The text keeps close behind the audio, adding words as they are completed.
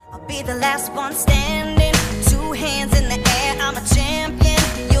I'll be the last one standing, 2 hands in the air, I'm a champion.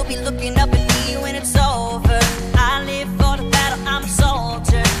 You'll be looking up at me when it's over. I live for the battle, I'm a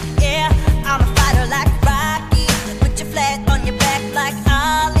soldier. Yeah, I'm a fighter like Rocky. Put your flag on your back like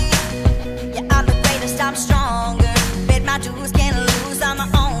Ali. Yeah, I'm the greatest, I'm stronger. Bet my dues, can't lose, I'm my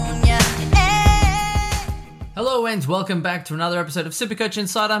own, yeah. Hello and welcome back to another episode of Supercoach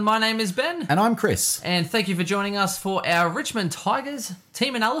Insider. My name is Ben. And I'm Chris. And thank you for joining us for our Richmond Tigers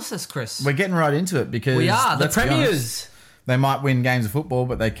team analysis, Chris. We're getting right into it because... We are, the let's be premiers. honest, they might win games of football,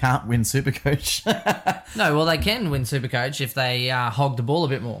 but they can't win Supercoach. No, well, they can win Supercoach if they hog the ball a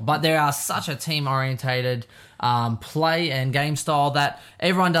bit more. But they are such a team-orientated play and game style that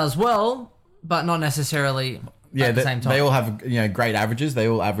everyone does well, but not necessarily... Yeah, the same time. they all have great averages. They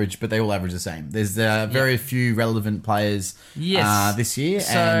all average, but they all average the same. There's very few relevant players this year,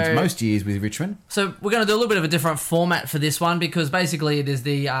 and most years with Richmond. So we're going to do a little bit of a different format for this one because basically it is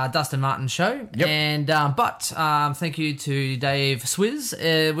the Dustin Martin show. Yep. And thank you to Dave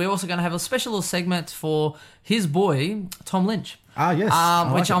Swizz. We're also going to have a special little segment for his boy Tom Lynch. Ah, yes.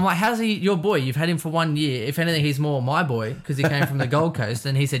 I'm like, how's he your boy? You've had him for 1 year. If anything, he's more my boy because he came from the Gold Coast.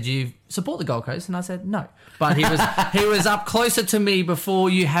 And he said, "Do you support the Gold Coast?" And I said, "No." But he was up closer to me before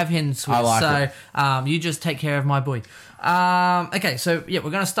you have him, Swiss. I like so you just take care of my boy. Okay, so yeah,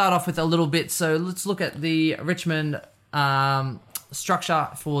 we're going to start off with a little bit. So let's look at the Richmond structure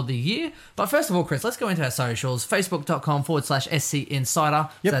for the year. But first of all, Chris, let's go into our socials. Facebook.com/SC Insider.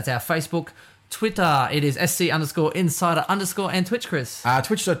 Yep. So that's our Facebook. Twitter, it is SC_Insider_ and Twitch, Chris.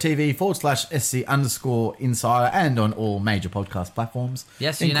 Twitch.tv/SC_Insider and on all major podcast platforms.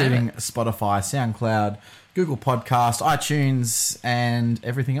 Yes, you name including it. Spotify, SoundCloud, Google Podcast, iTunes, and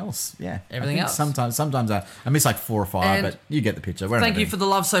everything else. Yeah. Everything else. Sometimes I miss like 4 or 5, And but you get the picture. Thank you for the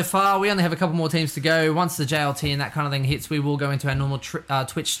love so far. We only have a couple more teams to go. Once the JLT and that kind of thing hits, we will go into our normal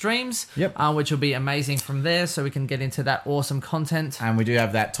Twitch streams, which will be amazing from there, so we can get into that awesome content. And we do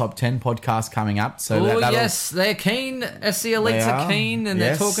have that top 10 podcast coming up. So yes, they're keen. SC Elites are keen, and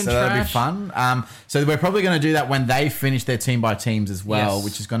they're talking so trash. That'll be fun. So we're probably going to do that when they finish their team by teams as well, Yes.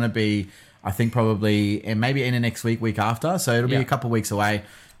 which is going to be, I think, probably maybe in the next week after. So it'll be a couple of weeks away.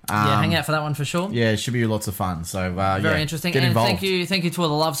 Hang out for that one for sure. Yeah, it should be lots of fun. So Very interesting. Get And involved. thank you to all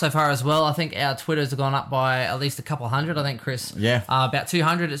the love so far as well. I think our Twitters have gone up by at least a couple hundred, I think, Chris. Yeah. About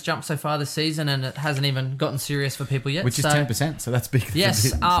 200 it's jumped so far this season, and it hasn't even gotten serious for people yet. Which is 10%, so that's big.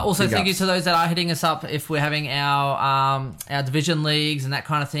 Yes. Big Also, thank you ups. to those that are hitting us up if we're having our division leagues and that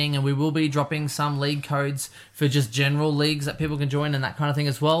kind of thing, and we will be dropping some league codes for just general leagues that people can join and that kind of thing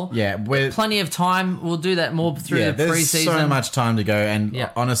as well. Yeah, we're Plenty of time. We'll do that more through the there's pre-season. so much time to go, and Yeah.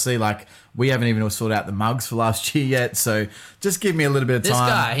 honestly, like, we haven't even sorted out the mugs for last year yet, so just give me a little bit of This time.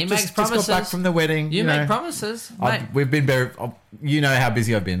 guy, he makes promises. Just got back from the wedding. You make know. promises, mate. We've been very. You know how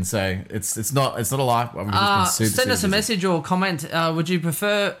busy I've been, so it's not a lie. I've just been super, Send us a busy. message or comment. Would you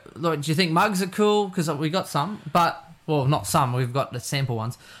prefer? Like, do you think mugs are cool? Because we got some, but. Well, not some. We've got the sample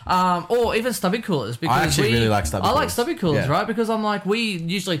ones, or even stubby coolers. Because I actually really like stubby I like coolers. stubby coolers, Yeah. right? Because I'm like, we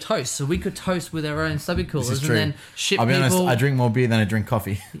usually toast, so we could toast with our own stubby coolers This is and true. then ship I'll be people. honest. I drink more beer than I drink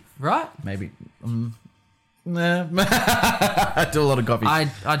coffee. Right? Maybe. Nah. I do a lot of coffee.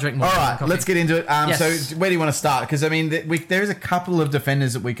 I drink more. All than right, coffee. let's get into it. Yes. So, where do you want to start? Because I mean, there's a couple of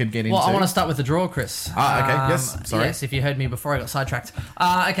defenders that we could get into. Well, I want to start with the draw, Chris. Okay. Yes. Sorry. Yes, if you heard me before I got sidetracked.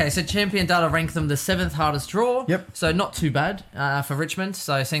 Okay, so Champion Data ranked them the 7th hardest draw. Yep. So not too bad for Richmond.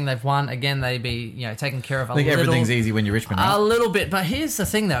 So seeing they've won, again, they'd be taken care of I think everything's easy when you're Richmond, right? A little bit. But here's the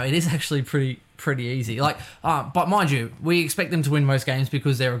thing, though. It is actually pretty easy. Like, but mind you, we expect them to win most games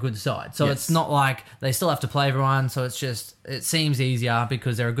because they're a good side. So Yes. it's not like they still have to play everyone. So it seems easier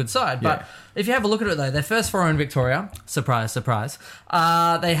because they're a good side. But if you have a look at it, though, their first 4 are in Victoria. Surprise, surprise.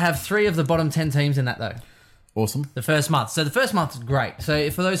 They have 3 of the bottom 10 teams in that, though. Awesome. The first month. So the first month is great. So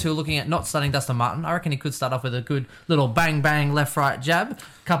for those who are looking at not starting Dustin Martin, I reckon he could start off with a good little bang, bang, left, right jab.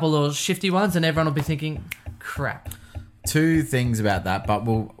 Couple of little shifty ones, and everyone will be thinking, crap. 2 things about that, but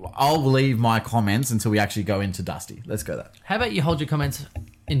I'll leave my comments until we actually go into Dusty. Let's go there. How about you hold your comments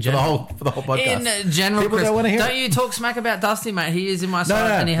in For general? the whole podcast. In general, People Chris, don't wanna hear don't it. you talk smack about Dusty, mate? He is in my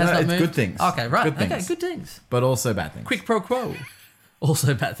side and he has not it's moved. good things. Okay, right. Good things. Okay, good things. But also bad things. Quick pro quo.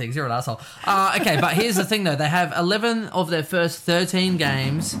 Also bad things. You're an asshole. Okay, but here's the thing, though. They have 11 of their first 13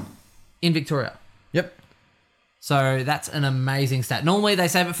 games in Victoria. Yep. So that's an amazing stat. Normally they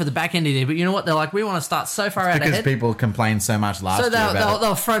save it for the back end of the year, but you know what? They're like, we want to start so far out Because ahead. people complained so much last So year about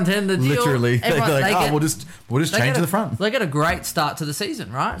they'll front end the deal. literally. They're Everyone- like, they we'll get- just change to the front. They get a great start to the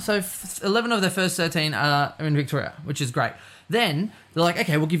season, right? So 11 of their first 13 are in Victoria, which is great. Then they're like,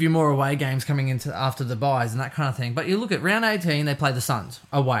 okay, we'll give you more away games coming into after the buys and that kind of thing. But you look at round 18, they play the Suns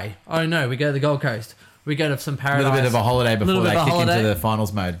away. Oh no, we go to the Gold Coast. We go to some Paradise. A little bit of a holiday before they kick into the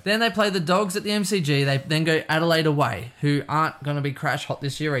finals mode. Then they play the Dogs at the MCG. They then go Adelaide away, who aren't going to be crash hot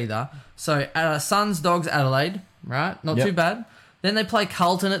this year either. So Suns, Dogs, Adelaide, right? Not too bad. Then they play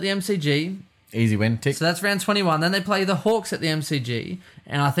Carlton at the MCG. Easy win, tick. So that's round 21. Then they play the Hawks at the MCG.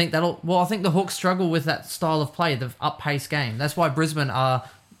 And I think I think the Hawks struggle with that style of play, the up-pace game. That's why Brisbane are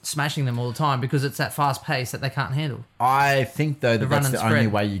smashing them all the time, because it's that fast pace that they can't handle. I think, though, that's the only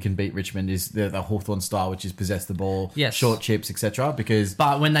way you can beat Richmond is the Hawthorn style, which is possess the ball, short chips, etc.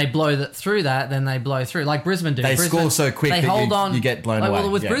 But when they blow through that, then they blow through. Like Brisbane do. They score so quick that you get blown away.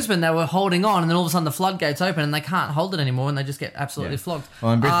 Well, with Brisbane, they were holding on, and then all of a sudden the floodgates open, and they can't hold it anymore, and they just get absolutely flogged.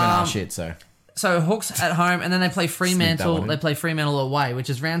 Well, and Brisbane are shit, so... So Hawks at home, and then they play Fremantle. They play Fremantle away, which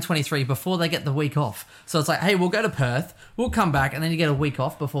is round 23 before they get the week off. So it's like, hey, we'll go to Perth, we'll come back, and then you get a week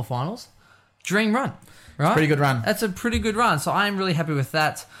off before finals. Dream run, right? It's a pretty good run. That's a pretty good run. So I'm really happy with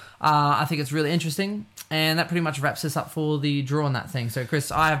that. I think it's really interesting, and that pretty much wraps us up for the draw on that thing. So Chris,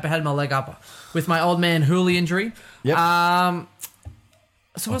 I have had my leg up with my old man Hooley injury. Yep.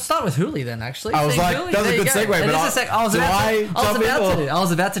 So we'll start with Hooley then, actually. I was like, Hooley, that was a good segue, but I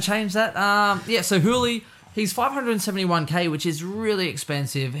was about to change that. So Hooley, he's 571k, which is really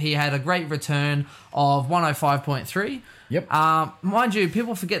expensive. He had a great return of 105.3. Yep. Mind you,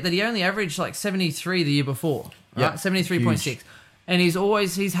 people forget that he only averaged like 73 the year before. Right? Yep. 73.6. And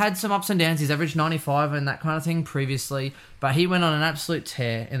he's had some ups and downs. He's averaged 95 and that kind of thing previously, but he went on an absolute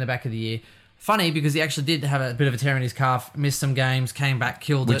tear in the back of the year. Funny, because he actually did have a bit of a tear in his calf, missed some games, came back,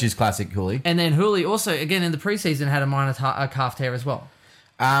 killed it. Which is classic Hooley. And then Hooley also, again, in the preseason, had a minor calf tear as well.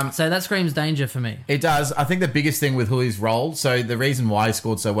 So that screams danger for me. It does. I think the biggest thing with Hooley's role, so the reason why he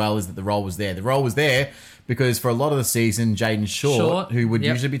scored so well is that the role was there. The role was there because for a lot of the season, Jaden Short, who would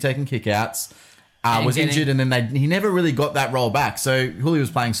usually be taking kickouts, was injured, and then he never really got that role back. So Hooley was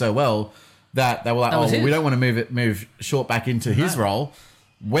playing so well that they were like, we don't want to move Short back into his role.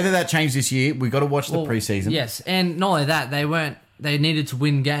 Whether that changed this year, we got to watch the preseason. Yes, and not only that, they needed to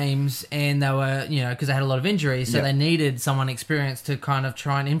win games, and they were, because they had a lot of injuries, so they needed someone experienced to kind of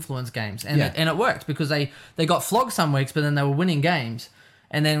try and influence games. And it worked, because they got flogged some weeks, but then they were winning games.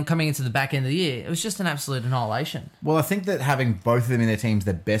 And then coming into the back end of the year, it was just an absolute annihilation. Well, I think that having both of them in their team is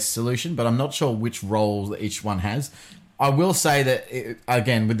the best solution, but I'm not sure which roles that each one has. I will say that,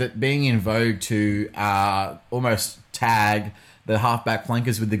 again, with it being in vogue to almost tag the halfback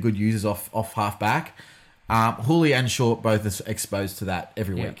flankers with the good users off halfback, Hooley and Short both are exposed to that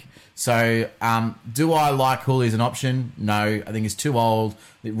every week. So, do I like Hooley as an option? No, I think he's too old.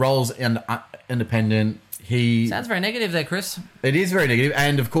 It rolls independent. Sounds very negative there, Chris. It is very negative,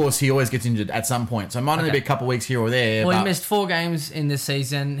 and of course, he always gets injured at some point. So it might only be a couple of weeks here or there. Well, he missed 4 games in this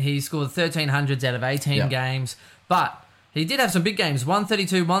season. He scored 1300s out of 18 games, but he did have some big games: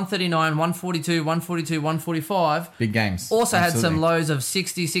 132, 139, 142, 142, 145. Big games. Also had some lows of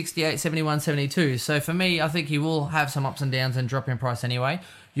 60, 68, 71, 72. So for me, I think he will have some ups and downs and drop in price anyway.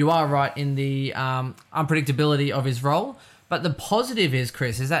 You are right in the unpredictability of his role. But the positive is,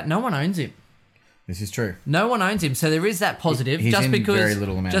 Chris, is that no one owns him. This is true. No one owns him, so there is that positive. He's in very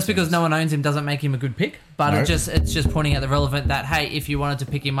little amount. Just because no one owns him doesn't make him a good pick, but it's just pointing out the relevant that, hey, if you wanted to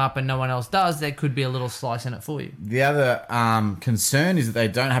pick him up and no one else does, there could be a little slice in it for you. The other concern is that they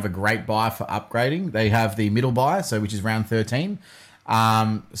don't have a great buy for upgrading. They have the middle buy, which is round 13.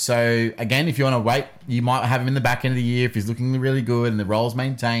 So again, if you want to wait, you might have him in the back end of the year if he's looking really good and the role's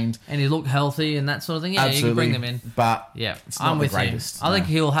maintained and he looked healthy and that sort of thing. Yeah, you can bring them in. But it's not I'm the with greatest. You. I think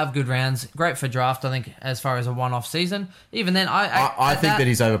he'll have good rounds. Great for draft. I think as far as a one-off season. Even then, I think that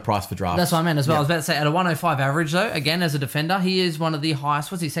he's overpriced for draft. That's what I meant as well. I was about to say at a 105 average though. Again, as a defender, he is one of the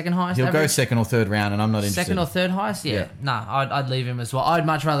highest. What's he, second highest? He'll average? Go second or third round, and I'm not interested. Second or third highest? Yeah. Nah, I'd leave him as well. I'd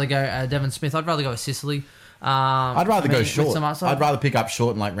much rather go Devon Smith. I'd rather go with Sicily. I'd rather go Short. I'd rather pick up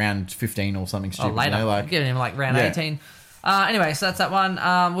Short in like round 15 or something stupid. Later. Give him like round 18. Anyway, so that's that one.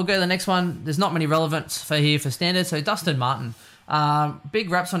 We'll go to the next one. There's not many relevance for standard. So Dustin Martin. Big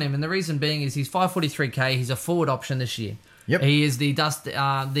raps on him. And the reason being is he's 543k. He's a forward option this year. Yep. He is the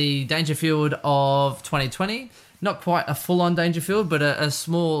Dangerfield of 2020. Not quite a full-on Dangerfield, but a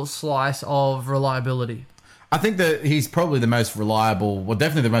small slice of reliability. I think that he's probably the most reliable, well,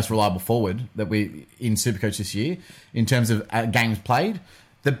 definitely the most reliable forward that we in Supercoach this year in terms of games played.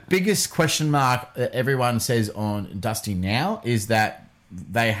 The biggest question mark that everyone says on Dusty now is that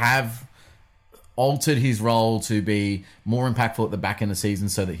they have altered his role to be more impactful at the back end of the season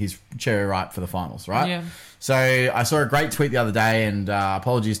so that he's cherry ripe for the finals, right? Yeah. So I saw a great tweet the other day, and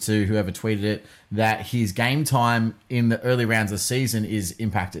apologies to whoever tweeted it, that his game time in the early rounds of the season is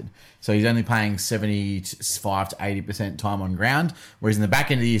impacted. So he's only playing 75 to 80% time on ground, whereas in the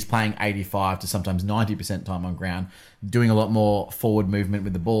back end of the year he's playing 85 to sometimes 90% time on ground, doing a lot more forward movement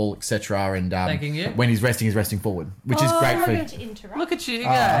with the ball, etc. And Thanking you. when he's resting forward, which is great for. To interrupt. Look at you go.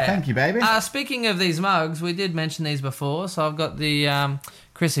 Thank you, baby. Speaking of these mugs, we did mention these before. So I've got the...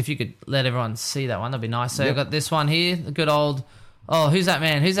 Chris, if you could let everyone see that one, that'd be nice. So I've got this one here, the good old... Oh, who's that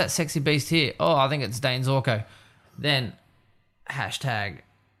man? Who's that sexy beast here? Oh, I think it's Dane Zorko. Then, hashtag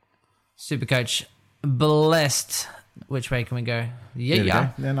Supercoach blessed. Which way can we go? There we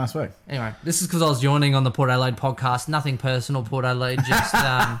Yeah. go. Yeah, nice work. Anyway, this is because I was yawning on the Port Adelaide podcast. Nothing personal, Port Adelaide. Just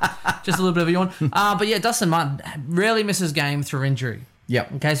just a little bit of a yawn. But yeah, Dustin Martin rarely misses game through injury.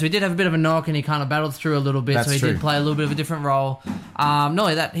 Yep. Okay, so he did have a bit of a knock and he kind of battled through a little bit. That's so he true. did play a little bit of a different role. Not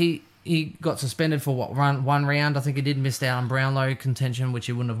only that, he got suspended for one round. I think he did miss out on Brownlow contention, which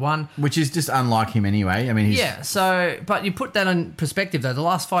he wouldn't have won. Which is just unlike him anyway. I mean, he's... Yeah, so, but you put that in perspective though, the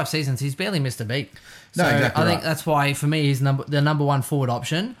last 5 seasons, he's barely missed a beat. So No, exactly I think right. that's why, for me, he's the number one forward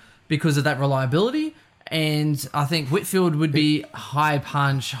option because of that reliability. And I think Whitfield would be high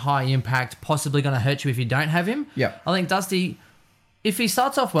punch, high impact, possibly going to hurt you if you don't have him. Yep. I think Dusty, if he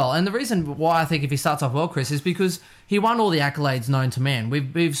starts off well, and the reason why I think if he starts off well, Chris, is because he won all the accolades known to man.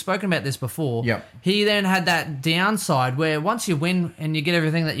 We've spoken about this before. Yep. He then had that downside where once you win and you get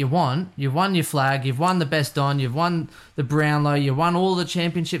everything that you want, you've won your flag, you've won the best on, you've won the Brownlow, you've won all the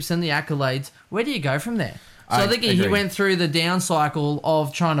championships and the accolades. Where do you go from there? So I think he agree. went through the down cycle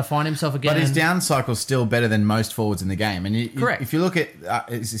of trying to find himself again. But his down cycle's still better than most forwards in the game. And Correct. if you look at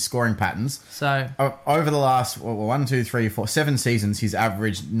his scoring patterns, So over the last 7 seasons, he's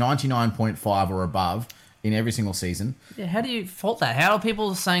averaged 99.5 or above in every single season. yeah, how do you fault that? How are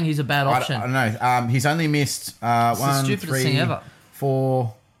people saying he's a bad I option? don't know. He's only missed the 1, stupidest thing 3, ever.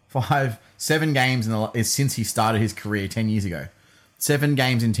 4, 5, 7 games since he started his career 10 years ago. 7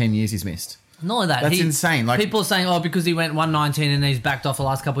 games in 10 years he's missed. Not only that, That's insane. Like, people are saying, oh, because he went 119 and he's backed off the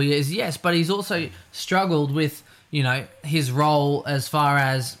last couple of years. Yes, but he's also struggled with, his role as far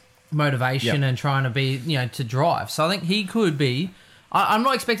as motivation Yep. and trying to be, to drive. So I think he could be. I'm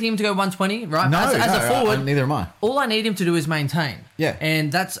not expecting him to go 120, right? no, as a forward, neither am I. all I need him to do is maintain. Yeah.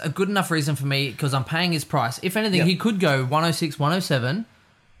 And that's a good enough reason for me because I'm paying his price. If anything, Yep. he could go 106, 107.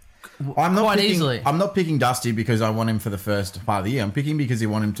 I'm not quite picking, easily. I'm not picking Dusty because I want him for the first part of the year. I'm picking because I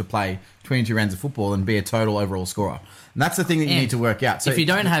want him to play 22 rounds of football and be a total overall scorer. And that's the thing that you And need to work out. So if you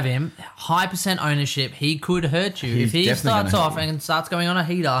don't have him, high percent ownership, he could hurt you. He's If he definitely starts gonna off hurt you. and starts going on a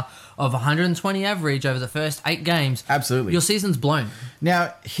heater of 120 average over the first 8 games, Absolutely. your season's blown.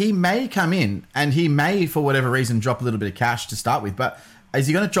 Now, he may come in and he may, for whatever reason, drop a little bit of cash to start with, but is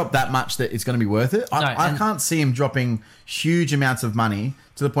he going to drop that much that it's going to be worth it? I and- can't see him dropping huge amounts of money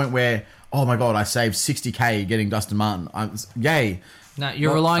to the point where, oh my God, I saved 60K getting Dustin Martin. Yay. No, you're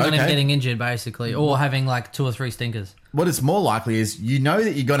Well, relying on him okay. getting injured, basically, or having like 2 or 3 stinkers. What it's more likely is you know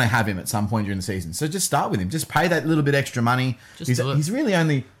that you're going to have him at some point during the season. So just start with him. Just pay that little bit extra money. Just do it. He's really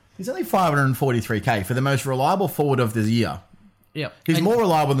only 543K for the most reliable forward of the year. Yep. He's And more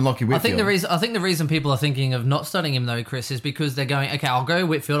reliable than Lockie I Whitfield. think the reason people are thinking of not starting him though, Chris, is because they're going, okay, I'll go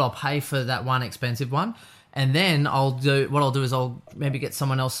Whitfield, I'll pay for that one expensive one, and then I'll maybe get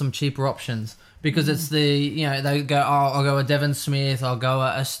someone else some cheaper options because it's they go, oh, I'll go a Devon Smith, I'll go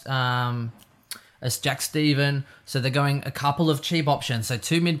a Jack Steven, so they're going a couple of cheap options, so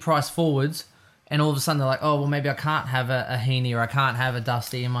 2 mid-price forwards, and all of a sudden they're like, oh well, maybe I can't have a Heaney or I can't have a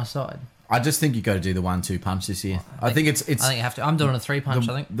Dusty in my side. I just think you got to do the 1-2 punch this year. I think it's I think you have to. I'm doing a 3-punch.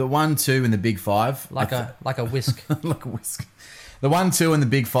 I think the 1-2 and the big 5. like a whisk. like a whisk. The 1-2 and the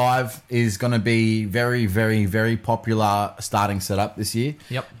big 5 is going to be very, very, very popular starting setup this year.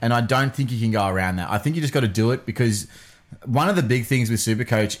 Yep. And I don't think you can go around that. I think you just got to do it because one of the big things with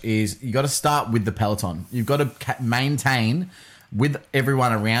Supercoach is you got to start with the peloton. You've got to maintain with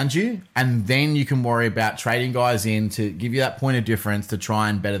everyone around you, and then you can worry about trading guys in to give you that point of difference to try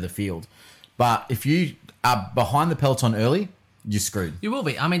and better the field. But if you are behind the peloton early, you're screwed. You will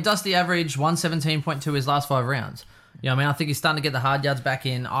be. I mean, Dusty averaged 117.2 his last 5 rounds. I mean, I think he's starting to get the hard yards back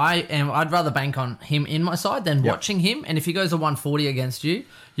in. I'd rather bank on him in my side than watching him. And if he goes a 140 against you,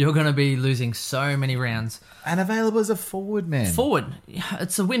 you're going to be losing so many rounds. And available as a forward, man. Forward,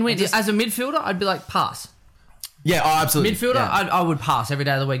 it's a win-win. As a midfielder, I'd be like, pass. Yeah, oh, absolutely. Midfielder, Yeah. I would pass every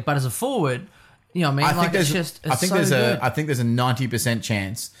day of the week. But as a forward, what I mean, I think there's good. I think there's a 90%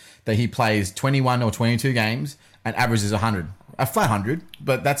 chance that he plays 21 or 22 games and averages 100. A flat 100,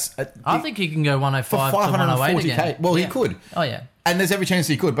 but that's I think he can go 105 for to 108 540K. again. Well, Yeah. he could. Oh, yeah. And there's every chance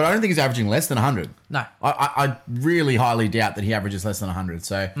he could, but I don't think he's averaging less than 100. No. I really highly doubt that he averages less than 100.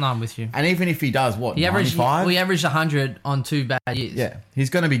 So No, I'm with you. And even if he does, what, He averaged 95? we averaged 100 on 2 bad years. Yeah,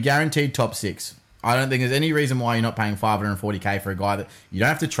 he's going to be guaranteed top 6. I don't think there's any reason why you're not paying $540K for a guy that you don't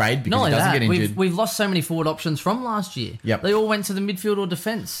have to trade because Not he only doesn't that, get injured. we've lost so many forward options from last year. Yep. They all went to the midfield or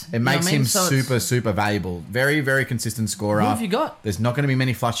defence. It makes him super valuable. Very, very consistent scorer. Who have you got? There's not going to be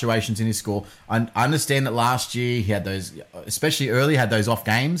many fluctuations in his score. I understand that last year he had those, especially early, had those off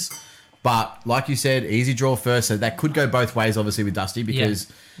games. But like you said, easy draw first, so that could go both ways, obviously, with Dusty because...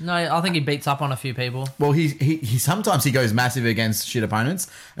 Yeah. No, I think he beats up on a few people. Well, he sometimes he goes massive against shit opponents,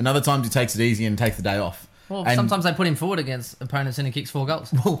 and other times he takes it easy and takes the day off. Well, And- sometimes they put him forward against opponents and he kicks 4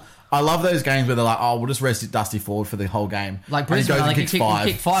 goals. Well, I love those games where they're like, "Oh, we'll just rest Dusty forward for the whole game." Like And he Brisbane, goes I and think he kicks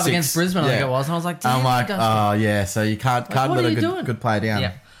kicked 5 6. against Brisbane, I think it was. And I was like, damn, I'm like, Dusty. oh yeah, so you can't what let are a you doing? good player down.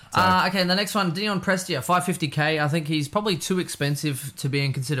 Yeah. So- Okay, and the next one, Dion Prestia, $550K. I think he's probably too expensive to be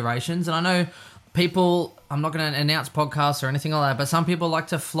in considerations. And I know people, I'm not going to announce podcasts or anything like that, but some people like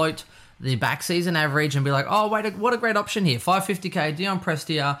to float the back season average and be like, oh, wait, what a great option here. $550K, Dion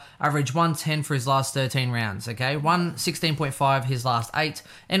Prestia, average 110 for his last 13 rounds, okay? 116.5 his last 8,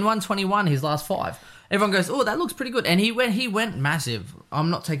 and 121 his last 5. Everyone goes, oh, that looks pretty good. And he went massive. I'm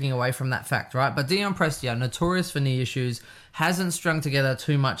not taking away from that fact, right? But Dion Prestia, notorious for knee issues, hasn't strung together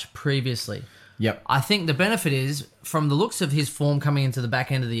too much previously. Yep. I think the benefit is, from the looks of his form coming into the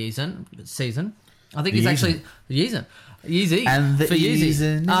back end of the season, I think he's actually... Yeezy. And the for Yeezy.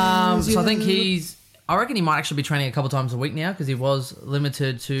 Yeezy is So I think you. I reckon he might actually be training a couple times a week now because he was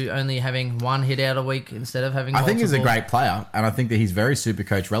limited to only having 1 hit out a week instead of having I think he's a multiple. great player, and I think that he's very super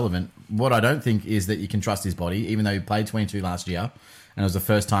coach relevant. What I don't think is that you can trust his body, even though he played 22 last year, and it was the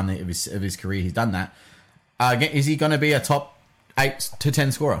first time of his career he's done that. Is he going to be a top 8 to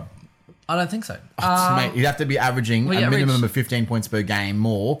 10 scorer? I don't think so. Mate, you'd have to be averaging well, a yeah, minimum of 15 points per game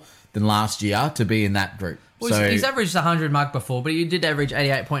more than last year to be in that group. Well, So he's averaged the 100 mark before, but he did average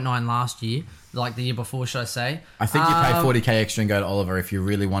 88.9 last year, like the year before, should I say. I think you pay 40K extra and go to Oliver if you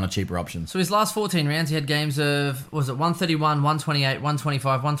really want a cheaper option. So his last 14 rounds, he had games of, was it 131, 128, 125,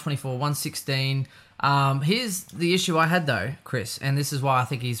 124, 116. Here's the issue I had though, Chris, and this is why I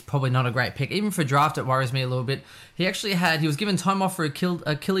think he's probably not a great pick. Even for draft, it worries me a little bit. He was given time off for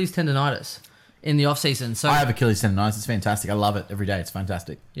Achilles tendonitis in the off-season. So I have Achilles tendonitis. It's fantastic. I love it every day. It's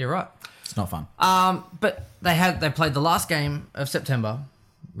fantastic. You're right. It's not fun. But they played the last game of September,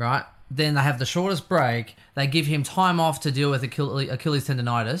 right? Then they have the shortest break. They give him time off to deal with Achilles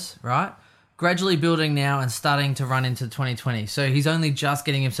tendonitis, right? Gradually building now and starting to run into 2020. So he's only just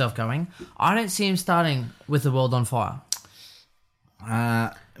getting himself going. I don't see him starting with the world on fire.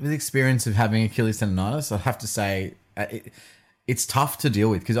 With experience of having Achilles tendonitis, I'd have to say it's tough to deal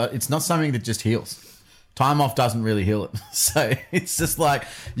with because it's not something that just heals. Time off doesn't really heal it. So it's just like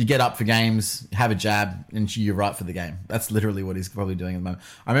you get up for games, have a jab, and you're right for the game. That's literally what he's probably doing at the moment.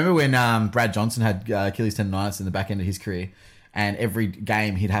 I remember when Brad Johnson had Achilles tendonitis in the back end of his career, and every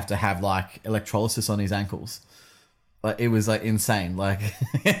game he'd have to have like electrolysis on his ankles. Like it was like insane. Like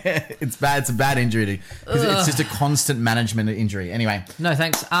it's bad. It's a bad injury because it's just a constant management injury. Anyway, No,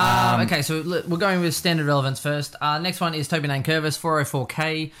 thanks. Okay, so we're going with standard relevance first. Next one is Toby Nankervis,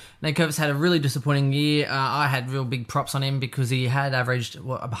 404K. Nankervis had a really disappointing year. I had real big props on him because he had averaged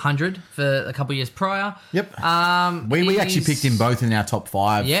 100 for a couple of years prior. yep. We actually picked him both in our top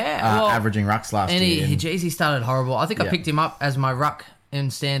 5. Yeah, well, averaging rucks last And year. he started horrible. I think I Yeah. picked him up as my ruck in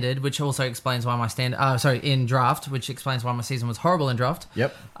standard, which also explains why in draft, which explains why my season was horrible in draft.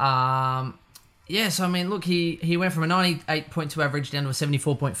 Yep. Yeah, so I mean, look, he went from a 98.2 average down to a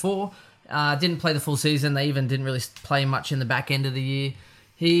 74.4. Didn't play the full season. They even didn't really play much in the back end of the year.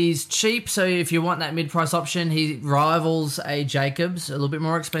 He's cheap, so if you want that mid-price option, he rivals a Jacobs, a little bit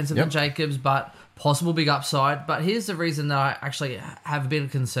more expensive than Jacobs, but possible big upside. But here's the reason that I actually have a bit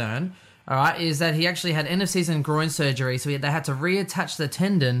of concern. All right, is that he actually had end of season groin surgery, so they had to reattach the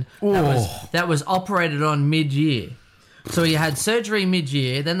tendon that was operated on mid-year. So he had surgery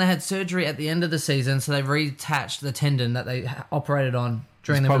mid-year, then they had surgery at the end of the season, so they reattached the tendon that they operated on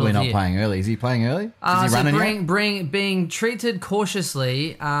during the middle Probably of the not year. playing early. Is he playing early? Is he So running yet? being treated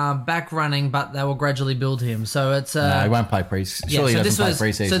cautiously, back running, but they will gradually build him. So it's No, he won't play pre-season. Surely he doesn't play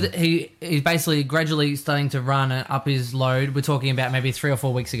pre-season. so he's basically gradually starting to run up his load. We're talking about maybe 3 or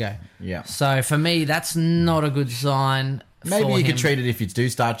 4 weeks ago. Yeah. So for me, that's not a good sign. Maybe for you him. could treat it if you do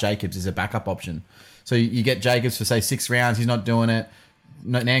start Jacobs as a backup option. So you get Jacobs for, say, 6 rounds. He's not doing it.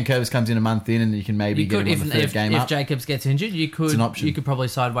 Nankervis comes in a month in and you can maybe get him on the third game if up. Jacobs gets injured, you could an option. you could probably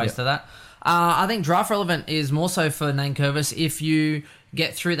sideways to that. I think draft relevant is more so for Nankervis if you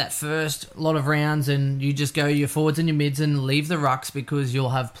get through that first lot of rounds and you just go your forwards and your mids and leave the rucks, because you'll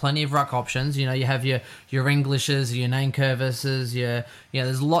have plenty of ruck options. You know, you have your Englishes, your Nankervises,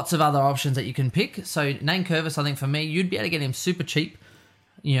 there's lots of other options that you can pick. So Nankervis, I think for me, you'd be able to get him super cheap.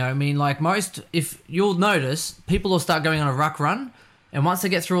 You know, I mean, like if you'll notice, people will start going on a ruck run, and once they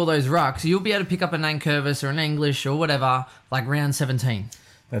get through all those rucks, you'll be able to pick up a Nankervis or an English or whatever, like round 17.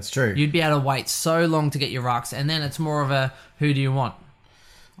 That's true. You'd be able to wait so long to get your rucks, and then it's more of a who do you want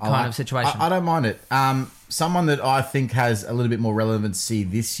kind of situation. I don't mind it. Someone that I think has a little bit more relevancy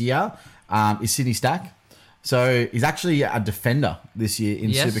this year is Sydney Stack. So he's actually a defender this year in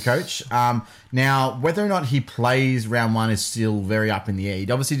Supercoach. Now, whether or not he plays round one is still very up in the air.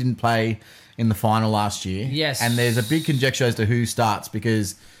 He obviously didn't play in the final last year. Yes. And there's a big conjecture as to who starts,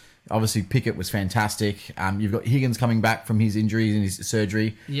 because obviously Pickett was fantastic. You've got Higgins coming back from his injuries and his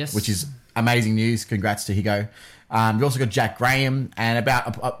surgery, which is amazing news. Congrats to Higo. You've also got Jack Graham and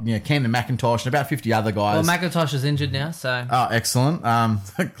about Camden McIntosh and about 50 other guys. Well, McIntosh is injured now, so... Oh, excellent.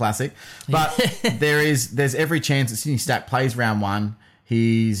 Classic. But there's every chance that Sydney Stack plays round one.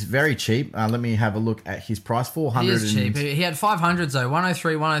 He's very cheap. Let me have a look at his price. 400. He is cheap. He had 500s though.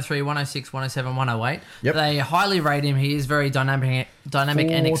 103, 103, 106, 107, 108. Yep. They highly rate him. He is very dynamic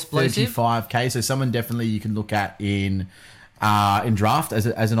and explosive. 35k. So someone definitely you can look at in draft as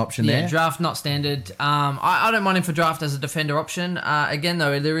an option there. Yeah, draft not standard. I don't mind him for draft as a defender option. Again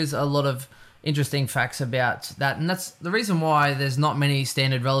though, there is a lot of interesting facts about that, and that's the reason why there's not many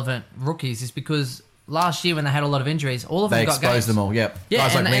standard relevant rookies, is because last year when they had a lot of injuries, all of them got games. They exposed them all, yep. Yeah,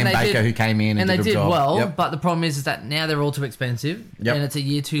 guys like Liam Baker who came in and did a good job. well, yep. But the problem is that now they're all too expensive, and it's a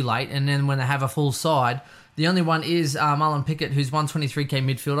year too late, and then when they have a full side, the only one is Marlon Pickett, who's 123k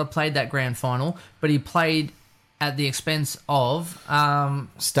midfielder, played that grand final, but he played at the expense of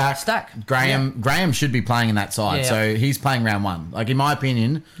Stack. Graham should be playing in that side, so he's playing round one. Like, in my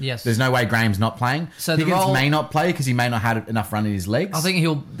opinion, there's no way Graham's not playing. So Higgins may not play because he may not have enough run in his legs. I think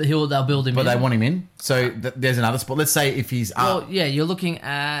they'll build him in. But they want him in. So there's another spot. Let's say if he's up. Well, you're looking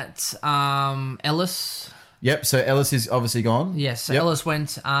at Ellis. Yep, so Ellis is obviously gone. Yes, so Ellis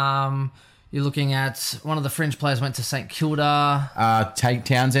went... You're looking at one of the fringe players went to St Kilda.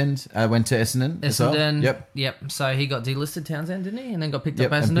 Townsend went to Essendon. Essendon. Well. Yep. So he got delisted, Townsend, didn't he? And then got picked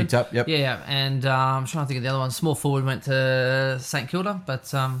up Essendon. Yeah. And I'm trying to think of the other one. Small forward went to St Kilda, but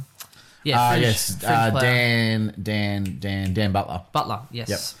fringe player. Dan Butler. Butler.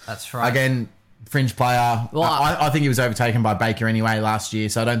 Yes, that's right. Again, fringe player. Well, I think he was overtaken by Baker anyway last year,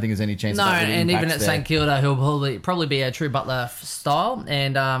 so I don't think there's any chance. No, and even at St Kilda, he'll probably be a true Butler style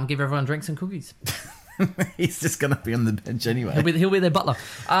and give everyone drinks and cookies. He's just going to be on the bench anyway. He'll be their Butler.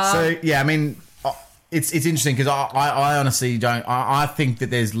 So yeah, I mean, it's interesting because I honestly don't. I think that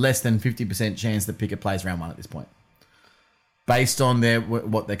there's less than 50% chance that Pickett plays round one at this point. Based on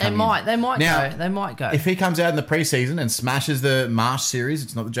what they're coming They might go. If he comes out in the preseason and smashes the Marsh series,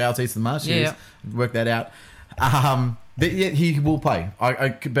 it's not the JLT, it's the Marsh series. Work that out. He will play.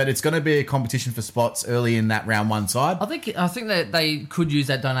 But it's going to be a competition for spots early in that round one side. I think that they could use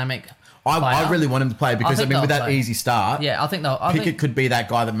that dynamic. I really want him to play because with that easy start, I think Pickett could be that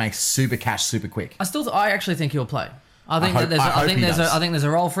guy that makes super cash super quick. I actually think he'll play. I think there's a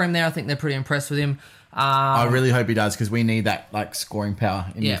role for him there. I think they're pretty impressed with him. I really hope he does because we need that scoring power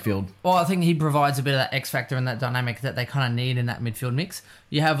in midfield. Well, I think he provides a bit of that X factor and that dynamic that they kind of need in that midfield mix.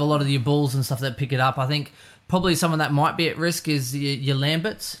 You have a lot of your Bulls and stuff that pick it up. I think probably someone that might be at risk is your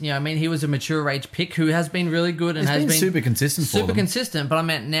Lamberts. You know, I mean, he was a mature age pick who has been really good and has been super consistent. Super consistent, but I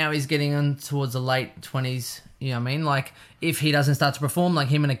meant now he's getting on towards the late 20s. You know what I mean? Like if he doesn't start to perform, like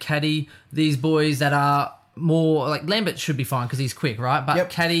him and a Caddy, these boys that are more like Lambert should be fine because he's quick, right? But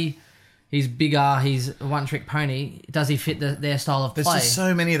Caddy. He's bigger. He's a one-trick pony. Does he fit their style of play? There's just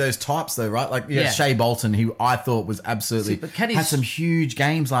so many of those types, though, right? Like Shea Bolton, who I thought was absolutely had some huge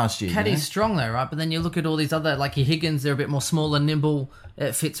games last year. Caddy's strong, though, right? But then you look at all these other, like your Higgins, they're a bit more smaller, nimble.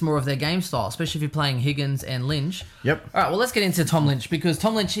 It fits more of their game style, especially if you're playing Higgins and Lynch. Yep. All right, well, let's get into Tom Lynch because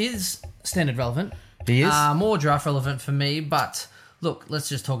Tom Lynch is standard relevant. He is. More draft relevant for me, but look, let's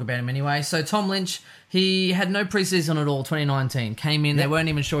just talk about him anyway. So Tom Lynch, he had no preseason at all, 2019. Came in, they weren't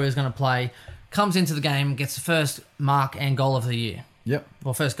even sure he was going to play. Comes into the game, gets the first mark and goal of the year. Yep.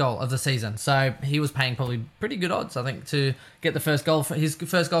 Well, first goal of the season. So he was paying probably pretty good odds, I think, to get the first goal for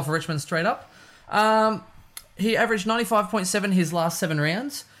Richmond straight up. He averaged 95.7 his last 7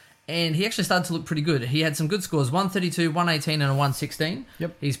 rounds, and he actually started to look pretty good. He had some good scores, 132, 118, and a 116.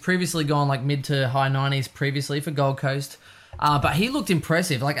 Yep. He's previously gone like mid to high 90s previously for Gold Coast. But he looked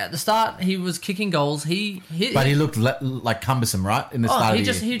impressive. Like at the start, he was kicking goals. But he looked like cumbersome, right? In the start of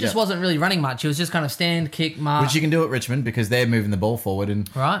the year. He just wasn't really running much. He was just kind of stand, kick, mark. Which you can do at Richmond because they're moving the ball forward. And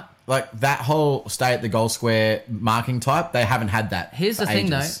Right. like that whole stay at the goal square marking type, they haven't had that. Here's the for thing,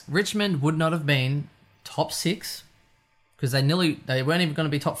 ages. though. Richmond would not have been top 6 because they weren't even going to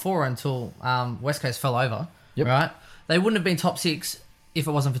be top 4 until West Coast fell over. Yep. Right? They wouldn't have been top 6 if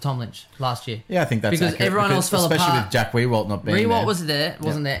it wasn't for Tom Lynch last year. Yeah, I think that's because accurate, everyone else fell especially apart. with Jack Rewalt not being Rewalt there.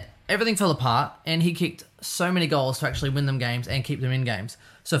 wasn't there. Everything fell apart, and he kicked so many goals to actually win them games and keep them in games.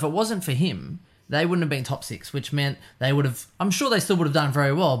 So if it wasn't for him, they wouldn't have been top 6, which meant they would have... I'm sure they still would have done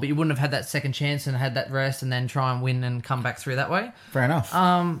very well, but you wouldn't have had that second chance and had that rest and then try and win and come back through that way. Fair enough.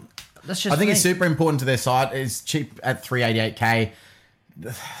 That's just I think me. it's super important to their side. It's cheap at 388k.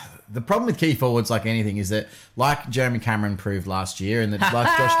 The problem with key forwards, like anything, is that, like Jeremy Cameron proved last year, and that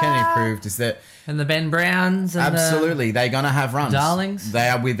like Josh Kennedy proved, is that And the Ben Browns. And absolutely they're going to have runs. Darlings.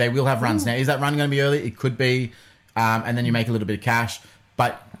 They will have runs. Now, is that run going to be early? It could be, and then you make a little bit of cash.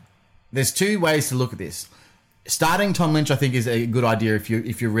 But there's two ways to look at this. Starting Tom Lynch, I think, is a good idea if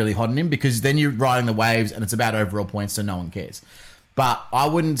you're really hot on him, because then you're riding the waves and it's about overall points, so no one cares. But I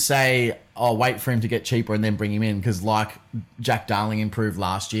wouldn't say, wait for him to get cheaper and then bring him in, because like Jack Darling improved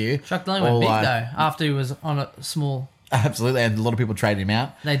last year. Jack Darling went big, though, after he was on a small... Absolutely, and a lot of people traded him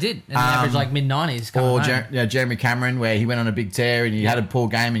out. They did, and averaged like mid-90s. Or Jeremy Cameron, where he went on a big tear and you had a poor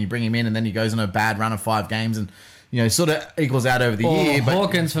game and you bring him in and then he goes on a bad run of 5 games and, sort of equals out over the year. But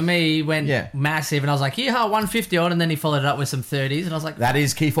Hawkins, for me, went massive, and I was like, 150 on, and then he followed it up with some 30s, and I was like... That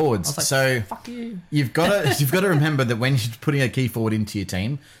is key forwards. I was like, so fuck you. You've got to remember that when you're putting a key forward into your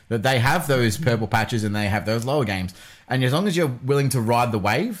team, that they have those purple patches and they have those lower games. And as long as you're willing to ride the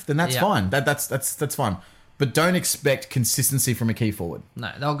wave, then that's fine. That's fine. But don't expect consistency from a key forward.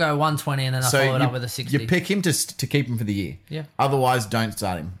 No, they'll go 120 and then they'll follow it up with a 60. You pick him to keep him for the year. Yeah. Otherwise, don't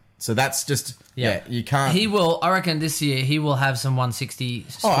start him. So that's just... Yeah, you can't... He will... I reckon this year he will have some 160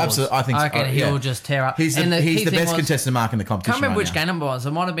 scores. Oh, absolutely. I think I reckon he will just tear up. He's the best contested mark in the competition. Can't remember right which now. game it was.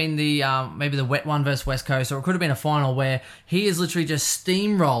 It might have been the maybe the wet one versus West Coast, or it could have been a final where he is literally just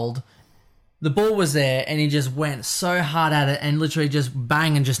steamrolled. The ball was there, and he just went so hard at it, and literally just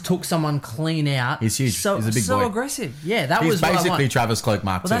bang, and just took someone clean out. He's huge. So, He's a big so boy. aggressive. Yeah, that He's was what I basically want. Travis Cloak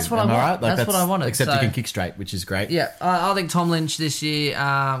Mark 2. That's what I Am want. right? Like, That's what I wanted. Except So- he can kick straight, which is great. Yeah, I think Tom Lynch this year,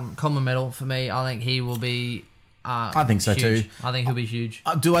 Coleman medal for me. I think he will be. I think so huge. too. I think he'll be huge.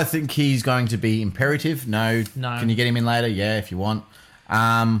 Do I think he's going to be imperative? No. No. Can you get him in later? Yeah, if you want.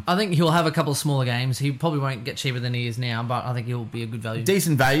 I think he'll have a couple of smaller games. He probably won't get cheaper than he is now, but I think he'll be a good value.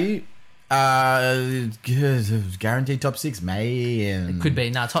 Decent value. Guaranteed top 6, maybe. It could be.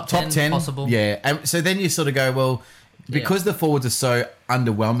 No, top 10 possible. Yeah. And so then you sort of go, well, because the forwards are so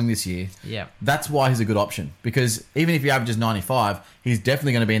underwhelming this year, that's why he's a good option. Because even if he averages 95, he's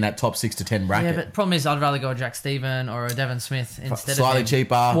definitely going to be in that top 6 to 10 bracket. Yeah, but problem is, I'd rather go a Jack Stephen or a Devon Smith instead Slightly of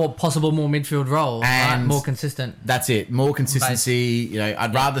cheaper. more possible, more midfield role, And more consistent. That's it. More consistency.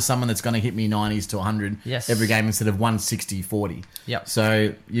 I'd rather someone that's going to hit me 90s to 100 every game instead of 160, 40. Yep.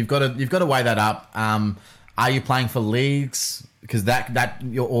 So you've got to weigh that up. Are you playing for leagues? Because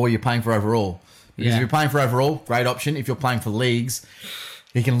or you're playing for overall. Because if you're playing for overall, great option. If you're playing for leagues,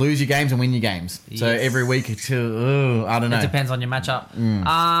 you can lose your games and win your games. So every week, I don't know. It depends on your matchup.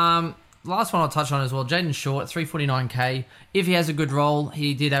 Last one I'll touch on as well. Jaden Short, 349k. If he has a good role,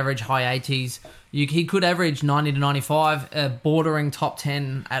 he did average high 80s. He could average 90 to 95, bordering top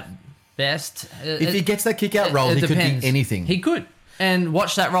 10 at best. If he gets that kick-out role, he depends. could be anything. He could. And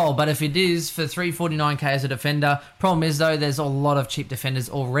watch that role. But if it is for 349k as a defender, problem is, though, there's a lot of cheap defenders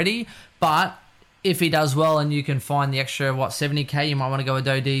already. But if he does well and you can find the extra, 70k, you might want to go a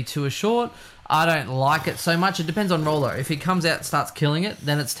Dodie to a short. I don't like it so much. It depends on roller. If he comes out and starts killing it,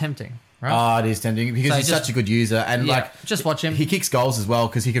 then it's tempting. Right? Oh, it is tempting because he's such a good user. And just watch him. He kicks goals as well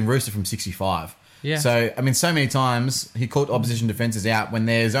because he can roost it from 65. Yeah. So, so many times he caught opposition defences out when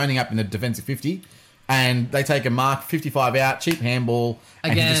they're zoning up in the defensive 50 and they take a mark, 55 out, cheap handball,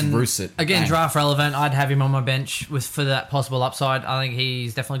 and he just roosts it. Again, draft relevant. I'd have him on my bench for that possible upside. I think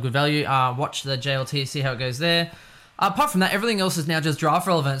he's definitely good value. Watch the JLT, see how it goes there. Apart from that, everything else is now just draft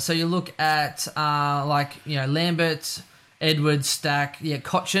relevant. So you look at Lambert, Edwards, Stack,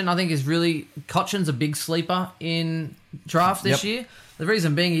 Cochin. I think Cochin's a big sleeper in draft this year. The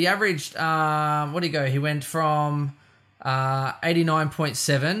reason being, he averaged he went from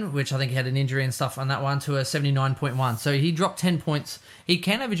 89.7, which I think he had an injury and stuff on that one, to a 79.1. So he dropped 10 points. He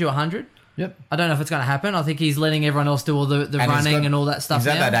can average you 100. Yep. I don't know if it's going to happen. I think he's letting everyone else do all the running and all that stuff. He's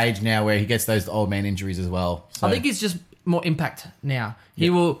at that age now where he gets those old man injuries as well. So. I think he's just more impact now. He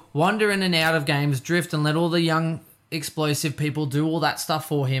will wander in and out of games, drift, and let all the young explosive people, do all that stuff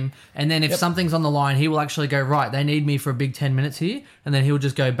for him. And then if something's on the line, he will actually go, right, they need me for a big 10 minutes here. And then he'll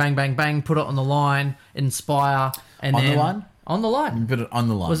just go bang, bang, bang, put it on the line, inspire. And On the then, line? On the line. Put it on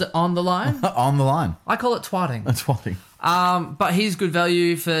the line. Was it on the line? On the line. I call it twatting. That's what. But he's good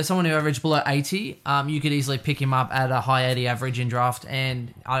value for someone who averaged below 80. You could easily pick him up at a high 80 average in draft,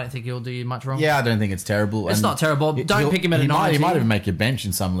 and I don't think he'll do you much wrong. Yeah, I don't think it's terrible. It's And not terrible. Don't pick him at a 90. He might even make your bench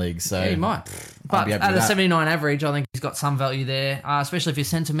in some leagues. So Yeah, he might. But be happy at with a that. 79 average, I think he's got some value there, especially if you're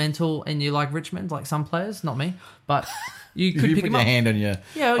sentimental and you like Richmond, like some players, not me. But you could you pick put him your up. hand on your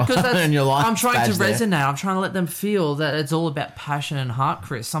Yeah, because that's, on your line I'm trying to badge there. resonate. I'm trying to let them feel that it's all about passion and heart,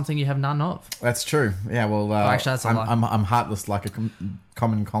 Chris, something you have none of. That's true. Yeah, well, actually, that's a lie. I'm heartless like a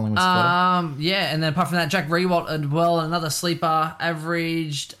common Collingwood supporter. Yeah, and then apart from that, Jack Rewalt as well, another sleeper,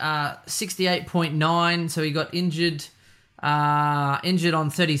 averaged 68.9, so he got injured on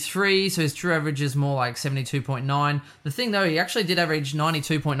 33, so his true average is more like 72.9. The thing though, he actually did average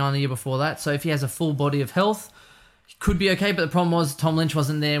 92.9 the year before that, so if he has a full body of health, he could be okay, but the problem was Tom Lynch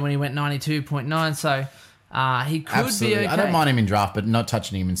wasn't there when he went 92.9, so he could Absolutely. be okay. I don't mind him in draft, but not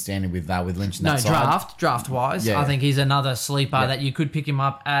touching him and standing with Lynch in No, that side. draft-wise, Yeah. I think he's another sleeper that you could pick him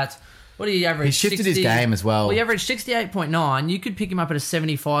up at. What do you average? He shifted his game as well. Well, he averaged 68.9. You could pick him up at a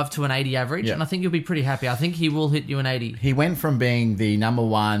 75 to an 80 average, Yeah. and I think you'll be pretty happy. I think he will hit you an 80. He went from being the number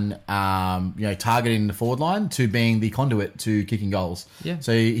one, targeting the forward line to being the conduit to kicking goals. Yeah.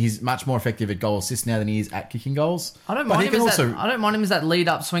 So he's much more effective at goal assists now than he is at kicking goals. I don't But mind he him can as that. I don't mind him as that lead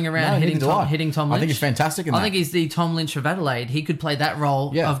up, swing around, No, hitting neither do I. Tom Lynch. I think he's fantastic in that. I think he's the Tom Lynch of Adelaide. He could play that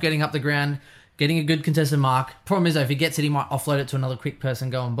role Yeah. of getting up the ground, getting a good contested mark. Problem is, though, if he gets it, he might offload it to another quick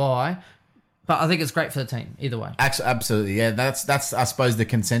person going by. But I think it's great for the team either way. Absolutely, yeah. That's I suppose the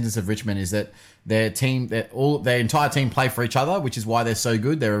consensus of Richmond is that their entire team play for each other, which is why they're so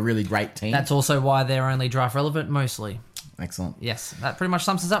good. They're a really great team. That's also why they're only draft relevant mostly. Excellent. Yes, that pretty much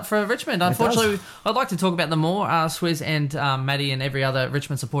sums us up for Richmond. Unfortunately, I'd like to talk about them more, Swizz and Maddie and every other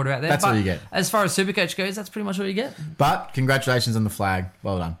Richmond supporter out there. That's but all you get. As far as Supercoach goes, that's pretty much what you get. But congratulations on the flag.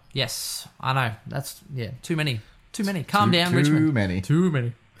 Well done. Yes, I know. That's, too many. Too many. Calm down, Too Richmond. many. Too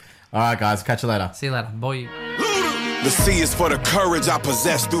many. All right, guys. Catch you later. See you later. Boy. The C is for the courage I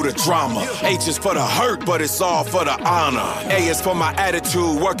possess through the drama. H is for the hurt, but it's all for the honor. A is for my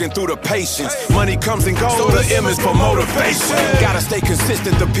attitude, working through the patience. Money comes and goes, so the M is for motivation. Gotta stay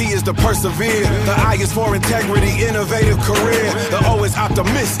consistent, the P is to persevere. The I is for integrity, innovative career. The O is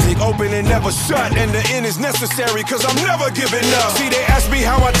optimistic, open and never shut. And the N is necessary, cause I'm never giving up. See, they asked me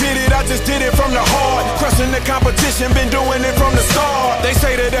how I did it, I just did it from the heart. Crushing the competition, been doing it from the start. They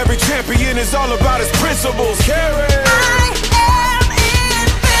say that every champion is all about his principles. Carry.